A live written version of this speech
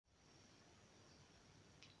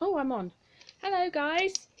Oh, I'm on. Hello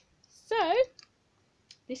guys. So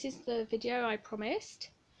this is the video I promised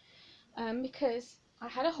because I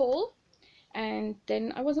had a haul and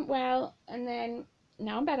then I wasn't well, and then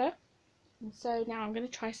now I'm better, and so now I'm going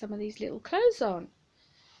to try some of these little clothes on.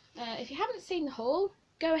 If you haven't seen the haul,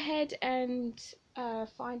 go ahead and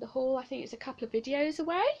find the haul. I think it's a couple of videos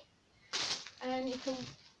away, and you can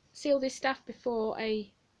see all this stuff before I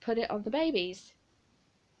put it on the babies.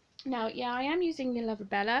 Now, yeah, I am using the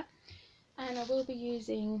Luvabella, and I will be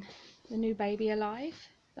using the new Baby Alive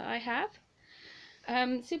that I have,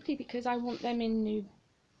 simply because I want them in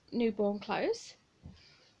newborn clothes,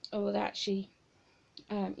 or actually,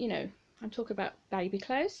 you know, I'm talking about baby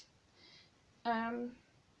clothes. So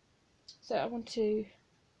I want to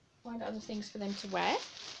find other things for them to wear.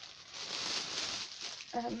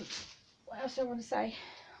 What else do I want to say?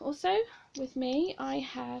 Also, with me, I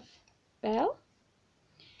have Belle,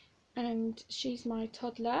 and she's my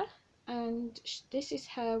toddler, and this is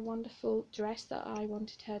her wonderful dress that I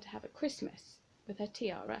wanted her to have at Christmas with her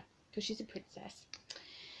tiara, because she's a princess.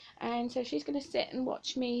 And so she's going to sit and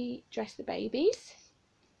watch me dress the babies.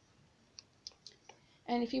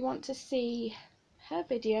 And if you want to see her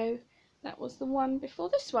video, that was the one before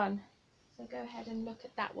this one, so go ahead and look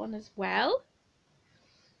at that one as well.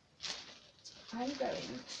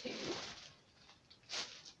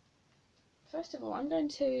 First of all, I'm going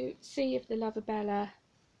to see if the Luvabella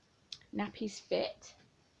nappies fit.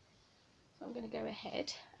 So I'm going to go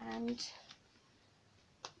ahead and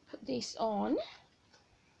put this on.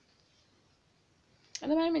 At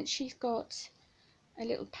the moment she's got a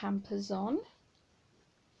little Pampers on.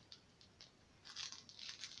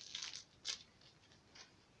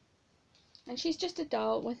 And she's just a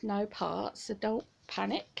doll with no parts, so don't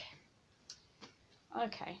panic.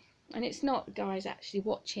 Okay, and it's not guys actually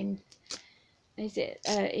watching, is it?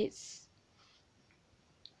 It's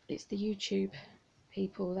the YouTube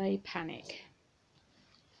people, they panic.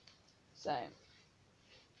 So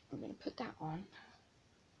I'm going to put that on.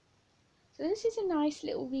 So this is a nice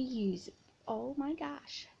little reuse. Oh my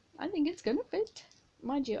gosh, I think it's going to fit.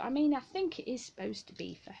 Mind you, I mean, I think it is supposed to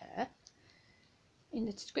be for her. In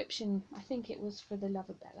the description, I think it was for the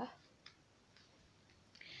Luvabella.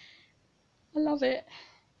 I love it.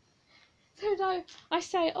 So though I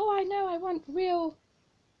say, oh, I know I want real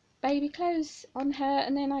baby clothes on her,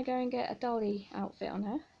 and then I go and get a dolly outfit on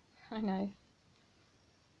her. I know.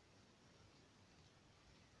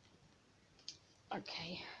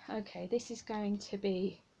 Okay, this is going to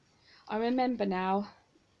be, I remember now,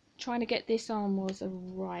 trying to get this on was a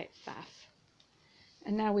right faff.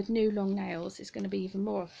 And now with new long nails, it's going to be even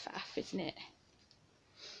more of a faff, isn't it?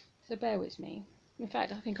 So bear with me. In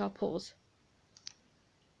fact, I think I'll pause.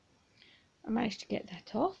 I managed to get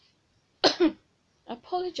that off. I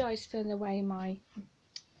apologise for the way my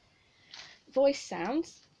voice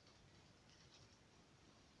sounds.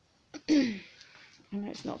 I know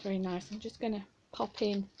it's not very nice. I'm just going to pop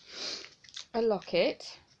in a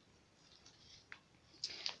locket.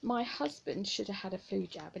 My husband should have had a flu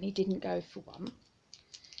jab and he didn't go for one.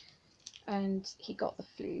 And he got the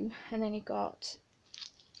flu, and then he got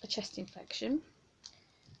a chest infection.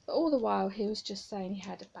 But all the while he was just saying he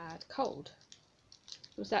had a bad cold.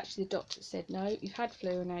 It was actually the doctor that said, no, you've had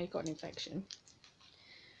flu and now you've got an infection.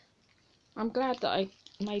 I'm glad that I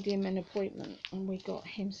made him an appointment and we got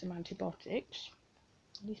him some antibiotics.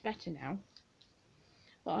 He's better now.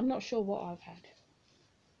 But I'm not sure what I've had.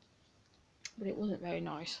 But it wasn't very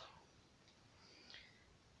nice.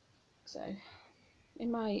 So,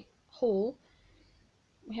 in my haul,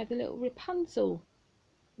 we had the little Rapunzel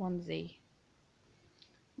onesie,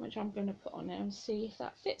 which I'm going to put on there and see if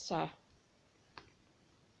that fits her.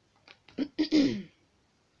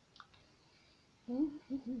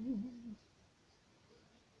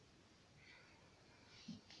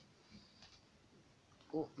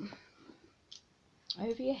 Oh.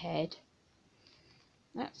 Over your head.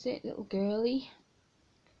 That's it, little girly.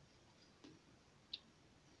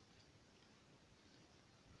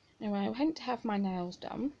 Anyway, I went to have my nails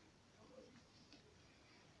done,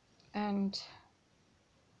 and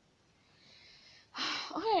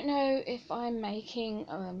I don't know if I'm making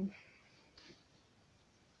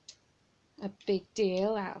a big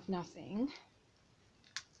deal out of nothing,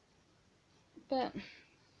 but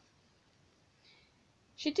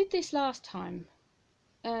she did this last time.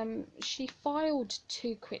 She filed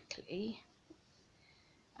too quickly,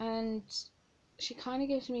 and she kind of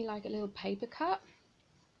gives me like a little paper cut.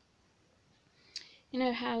 You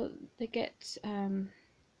know how they get,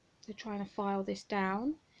 they're trying to file this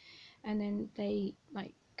down, and then they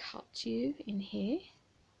like cut you in here,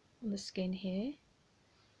 on the skin here.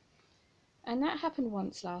 And that happened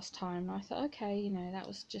once last time. I thought, okay, you know, that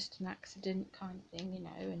was just an accident kind of thing, you know,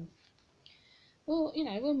 and well, you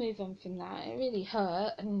know, we'll move on from that. It really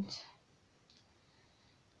hurt, and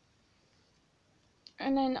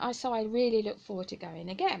then I really looked forward to going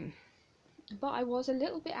again, but I was a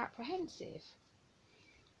little bit apprehensive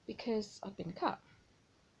because I'd been cut,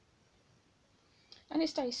 and it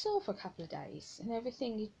stays sore for a couple of days, and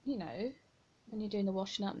everything, you know, when you're doing the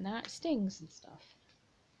washing up and that, it stings and stuff.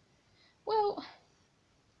 Well,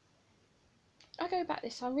 I go back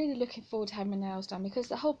this, I'm really looking forward to having my nails done, because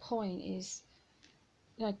the whole point is,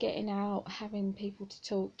 you know, getting out, having people to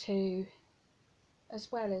talk to,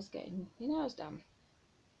 as well as getting your nails done.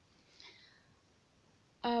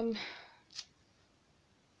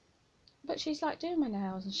 But she's like doing my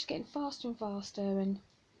nails, and she's getting faster and faster, and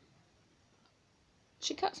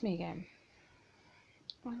she cuts me again.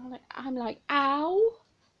 And I'm like, ow!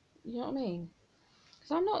 You know what I mean?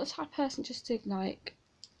 Because I'm not the type of person just to like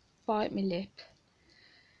bite my lip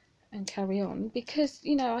and carry on, because,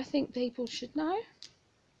 you know, I think people should know.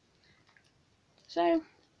 So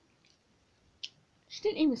she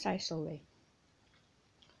didn't even say sorry.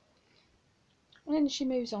 And then she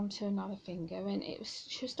moves on to another finger, and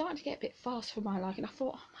she was starting to get a bit fast for my liking. I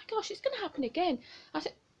thought, oh my gosh, it's going to happen again. I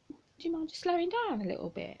said, do you mind just slowing down a little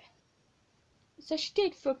bit? So she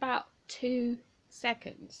did for about 2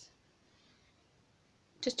 seconds.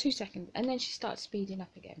 Just 2 seconds. And then she started speeding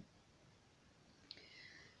up again.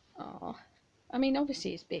 Oh, I mean,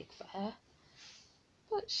 obviously it's big for her,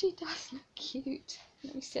 but she does look cute.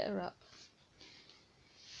 Let me sit her up.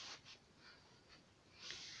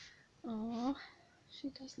 Oh, she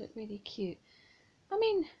does look really cute. I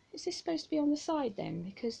mean, is this supposed to be on the side then?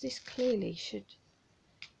 Because this clearly should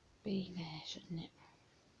be there, shouldn't it?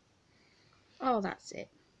 Oh, that's it.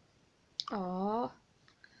 Oh,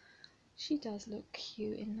 she does look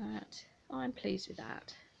cute in that. I'm pleased with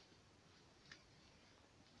that.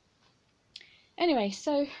 Anyway,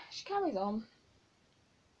 so she carries on,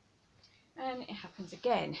 and it happens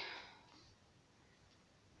again.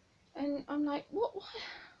 And I'm like,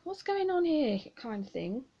 what's going on here, kind of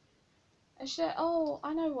thing. And she said, oh,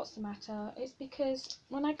 I know what's the matter. It's because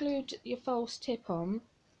when I glued your false tip on,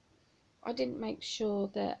 I didn't make sure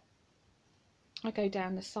that I go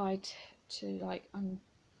down the side to like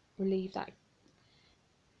relieve that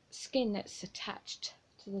skin that's attached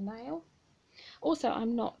to the nail. Also,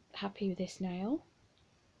 I'm not happy with this nail.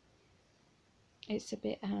 It's a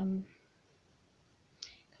bit can't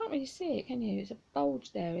really see it, can you? There's a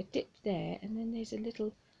bulge there, a dip there, and then there's a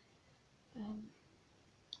little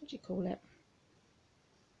what do you call it?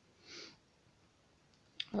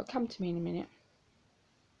 It'll come to me in a minute.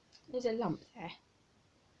 There's a lump there.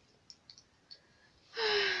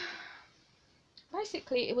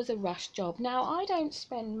 Basically, it was a rush job. Now, I don't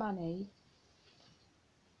spend money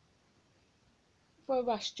for a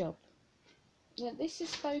rush job. Now, this is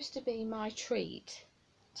supposed to be my treat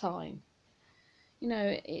time. You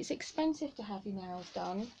know, it's expensive to have your nails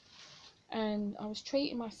done, and I was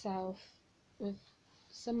treating myself with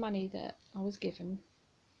some money that I was given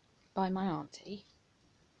by my auntie,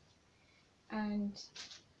 and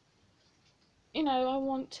you know, I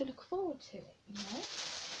want to look forward to it, you know.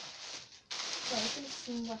 So there's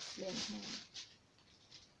some rustling here.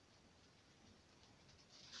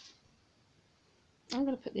 I'm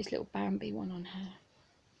going to put this little Bambi one on her.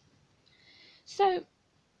 So,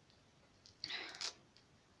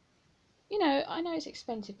 you know, I know it's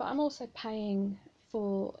expensive, but I'm also paying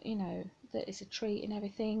for, you know, that it's a treat and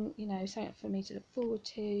everything, you know, something for me to look forward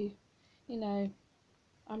to. You know,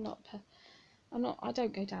 I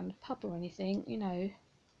don't go down the pub or anything, you know.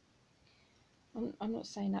 I'm not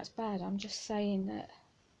saying that's bad. I'm just saying that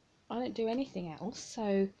I don't do anything else.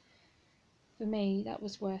 So for me, that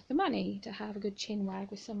was worth the money, to have a good chin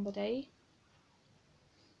wag with somebody.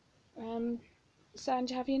 So, and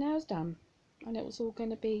to have your nails done, and it was all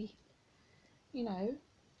going to be, you know,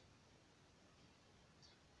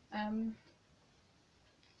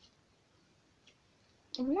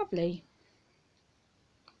 lovely.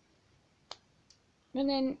 And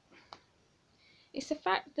then it's the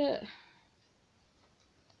fact that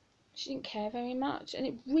she didn't care very much, and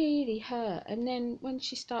it really hurt. And then when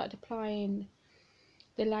she started applying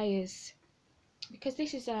the layers, because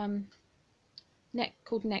this is called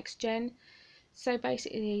Next Gen, so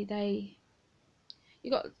basically you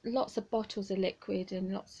got lots of bottles of liquid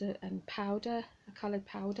and lots of powder, a coloured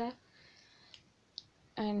powder,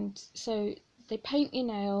 and so they paint your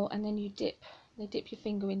nail, and then they dip your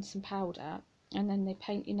finger in some powder, and then they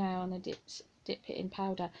paint your nail and they dip it in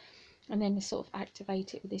powder, and then they sort of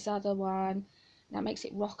activate it with this other one, That makes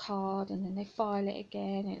it rock hard, and then they file it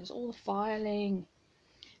again, and it's all the filing,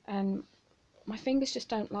 and my fingers just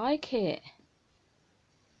don't like it.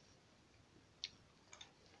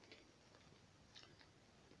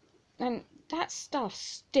 And that stuff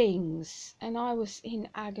stings, and I was in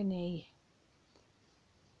agony,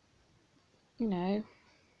 you know.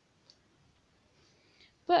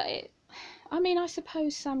 But I mean, I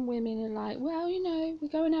suppose some women are like, well, you know, we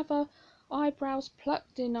go and have our eyebrows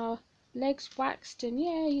plucked and our legs waxed, and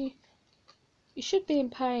yeah, you should be in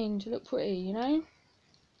pain to look pretty, you know.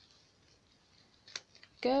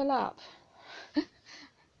 Girl up.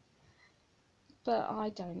 But I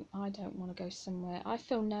don't want to go somewhere. I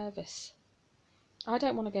feel nervous. I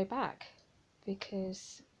don't want to go back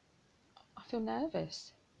because I feel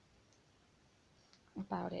nervous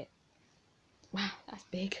about it. Wow, that's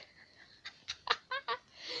big.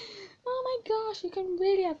 Oh my gosh, you can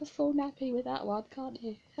really have a full nappy with that one, can't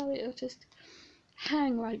you? How it'll just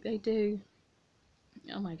hang like they do.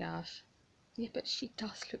 Oh my gosh. Yeah, but she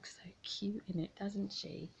does look so cute in it, doesn't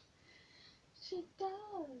she? She does.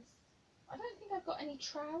 I don't think I've got any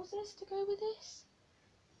trousers to go with this,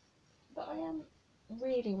 but I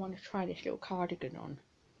really want to try this little cardigan on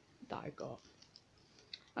that I got.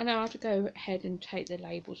 I know I have to go ahead and take the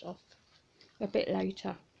labels off a bit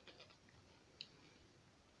later.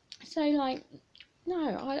 So, like,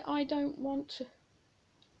 no, I don't want to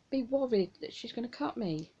be worried that she's going to cut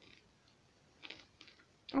me.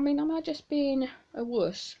 I mean, am I just being a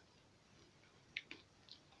wuss?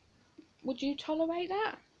 Would you tolerate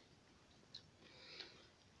that?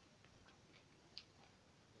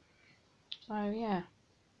 So, yeah.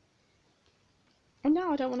 And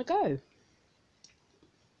now I don't want to go.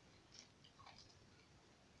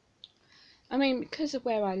 I mean, because of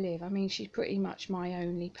where I live, I mean, she's pretty much my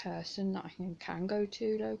only person that I can go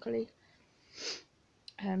to locally.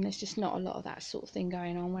 There's just not a lot of that sort of thing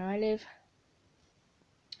going on where I live.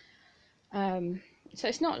 So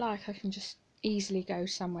it's not like I can just easily go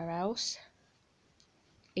somewhere else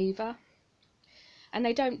either. And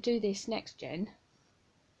they don't do this next gen.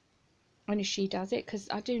 Only she does it, because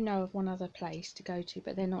I do know of one other place to go to,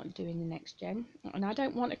 but they're not doing the next gen. And I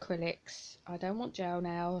don't want acrylics. I don't want gel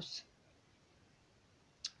nails.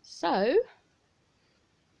 So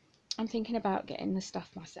I'm thinking about getting the stuff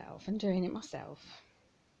myself and doing it myself.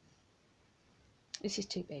 This is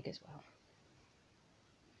too big as well,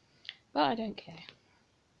 but I don't care.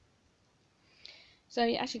 So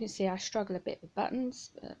as you can see, I struggle a bit with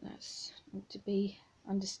buttons, but that's to be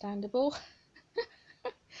understandable.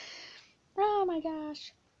 Oh my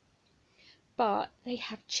gosh. But they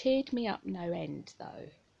have cheered me up no end though.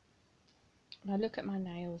 When I look at my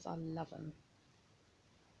nails, I love them.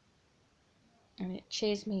 And it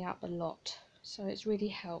cheers me up a lot. So it's really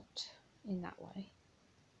helped in that way.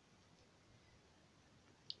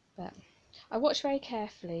 But I watch very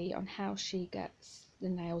carefully on how she gets the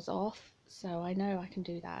nails off. So I know I can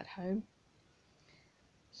do that at home.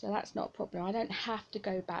 So that's not a problem. I don't have to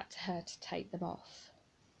go back to her to take them off.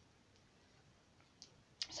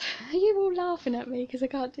 So are you all laughing at me because I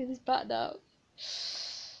can't do this button up?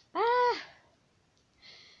 Ah!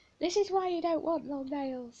 This is why you don't want long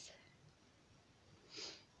nails.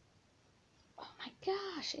 Oh my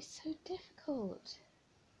gosh, it's so difficult.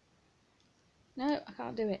 No, I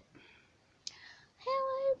can't do it.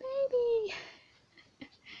 Hello, baby.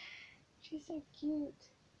 She's so cute.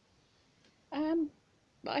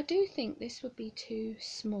 But I do think this would be too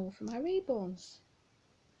small for my reborns.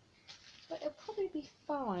 But it'll probably be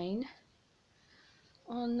fine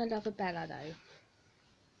on the Luvabella though.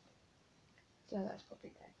 So that's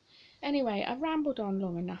probably good. Anyway, I've rambled on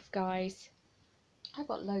long enough, guys. I've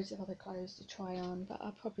got loads of other clothes to try on, but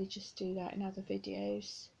I'll probably just do that in other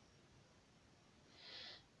videos.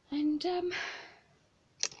 And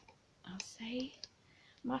I'll say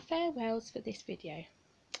my farewells for this video.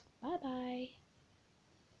 Bye bye.